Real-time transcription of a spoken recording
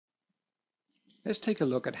Let's take a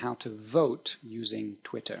look at how to vote using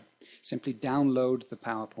Twitter. Simply download the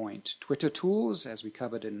PowerPoint Twitter tools, as we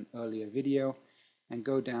covered in an earlier video, and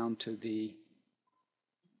go down to the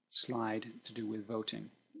slide to do with voting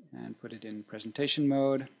and put it in presentation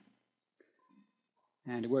mode.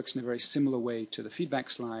 And it works in a very similar way to the feedback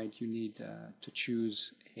slide. You need to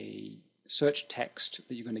choose a search text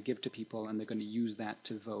that you're going to give to people, and they're going to use that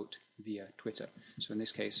to vote via Twitter. So in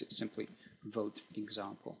this case, it's simply vote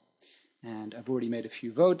example. And I've already made a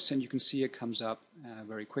few votes, and you can see it comes up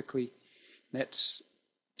very quickly. Let's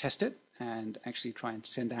test it and actually try and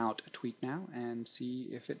send out a tweet now and see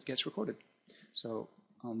if it gets recorded. So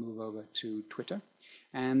I'll move over to Twitter.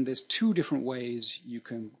 And there's two different ways you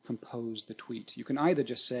can compose the tweet. You can either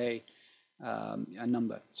just say a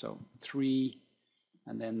number, so 3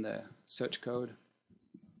 and then the search code.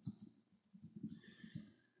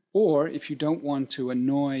 Or if you don't want to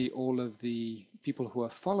annoy all of the people who are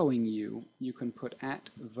following you, you can put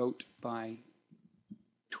 @vote_by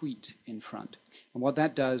tweet in front. And what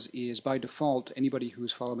that does is, by default, anybody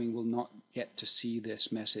who's following will not get to see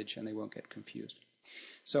this message and they won't get confused.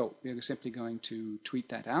 So we're simply going to tweet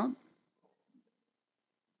that out.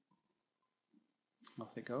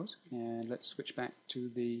 Off it goes. And let's switch back to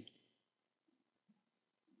the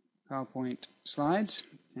PowerPoint slides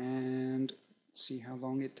and see how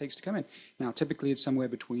long it takes to come in. Now, typically it's somewhere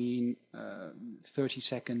between 30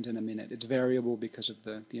 seconds and a minute. It's variable because of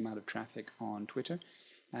the amount of traffic on Twitter.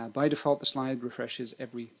 By default, the slide refreshes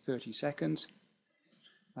every 30 seconds,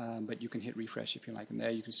 but you can hit refresh if you like. And there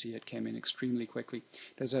you can see it came in extremely quickly.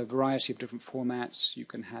 There's a variety of different formats. You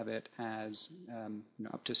can have it as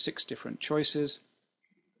up to 6 different choices,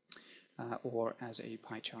 or as a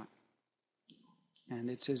pie chart. And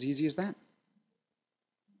it's as easy as that.